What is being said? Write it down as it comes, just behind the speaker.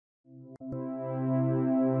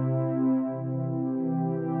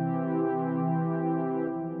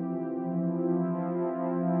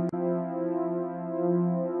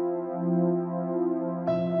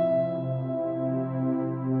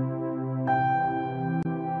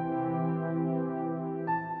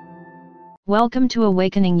Welcome to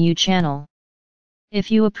Awakening You channel.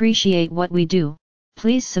 If you appreciate what we do,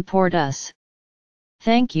 please support us.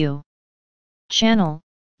 Thank you. Channel,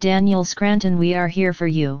 Daniel Scranton. We are here for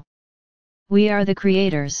you. We are the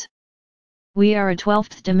creators. We are a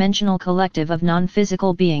 12th dimensional collective of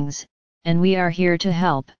non-physical beings, and we are here to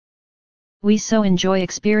help. We so enjoy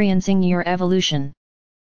experiencing your evolution.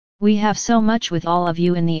 We have so much with all of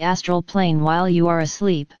you in the astral plane while you are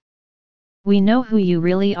asleep. We know who you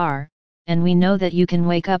really are, and we know that you can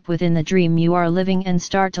wake up within the dream you are living and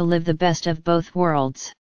start to live the best of both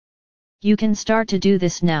worlds. You can start to do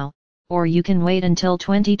this now, or you can wait until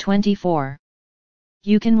 2024.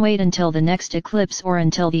 You can wait until the next eclipse or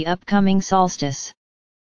until the upcoming solstice.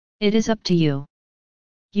 It is up to you.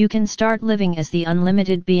 You can start living as the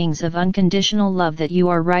unlimited beings of unconditional love that you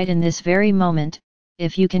are right in this very moment,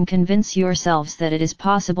 if you can convince yourselves that it is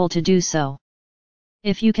possible to do so.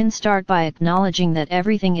 If you can start by acknowledging that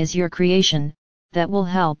everything is your creation, that will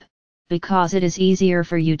help, because it is easier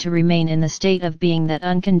for you to remain in the state of being that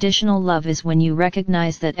unconditional love is when you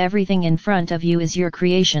recognize that everything in front of you is your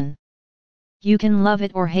creation. You can love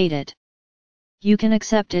it or hate it. You can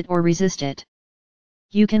accept it or resist it.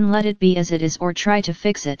 You can let it be as it is or try to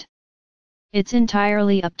fix it. It's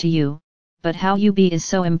entirely up to you, but how you be is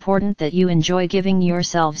so important that you enjoy giving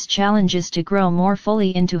yourselves challenges to grow more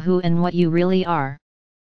fully into who and what you really are.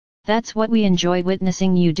 That's what we enjoy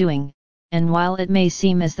witnessing you doing, and while it may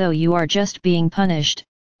seem as though you are just being punished,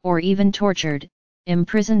 or even tortured,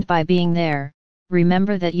 imprisoned by being there,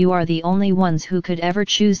 remember that you are the only ones who could ever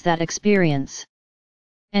choose that experience.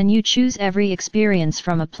 And you choose every experience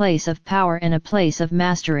from a place of power and a place of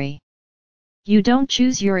mastery. You don't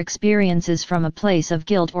choose your experiences from a place of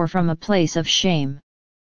guilt or from a place of shame.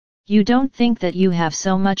 You don't think that you have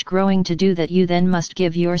so much growing to do that you then must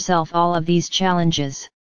give yourself all of these challenges.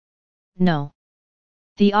 No.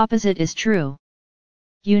 The opposite is true.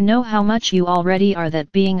 You know how much you already are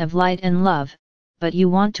that being of light and love, but you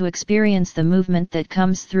want to experience the movement that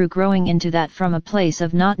comes through growing into that from a place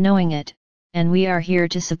of not knowing it, and we are here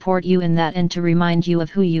to support you in that and to remind you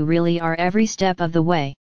of who you really are every step of the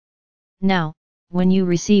way. Now, when you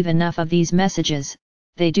receive enough of these messages,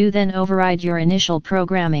 they do then override your initial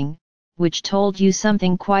programming, which told you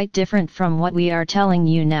something quite different from what we are telling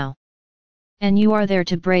you now. And you are there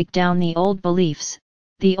to break down the old beliefs,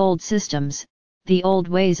 the old systems, the old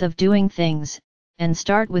ways of doing things, and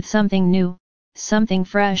start with something new, something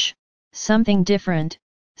fresh, something different,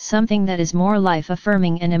 something that is more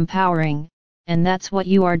life-affirming and empowering, and that's what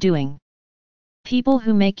you are doing. People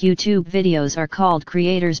who make YouTube videos are called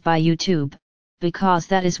creators by YouTube, because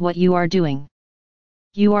that is what you are doing.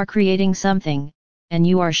 You are creating something, and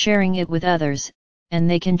you are sharing it with others, and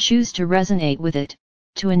they can choose to resonate with it,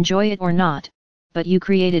 to enjoy it or not, but you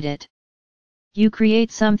created it. You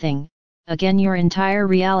create something, again your entire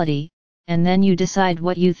reality, and then you decide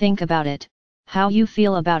what you think about it, how you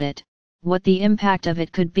feel about it, what the impact of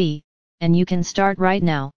it could be, and you can start right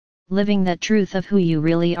now, living that truth of who you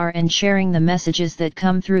really are and sharing the messages that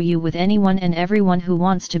come through you with anyone and everyone who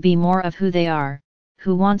wants to be more of who they are,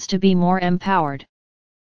 who wants to be more empowered.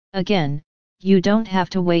 Again, you don't have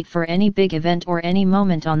to wait for any big event or any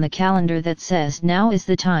moment on the calendar that says now is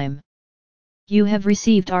the time. You have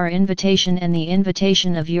received our invitation and the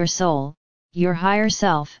invitation of your soul, your higher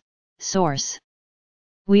self, Source.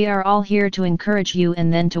 We are all here to encourage you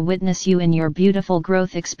and then to witness you in your beautiful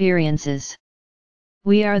growth experiences.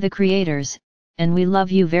 We are the creators, and we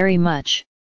love you very much.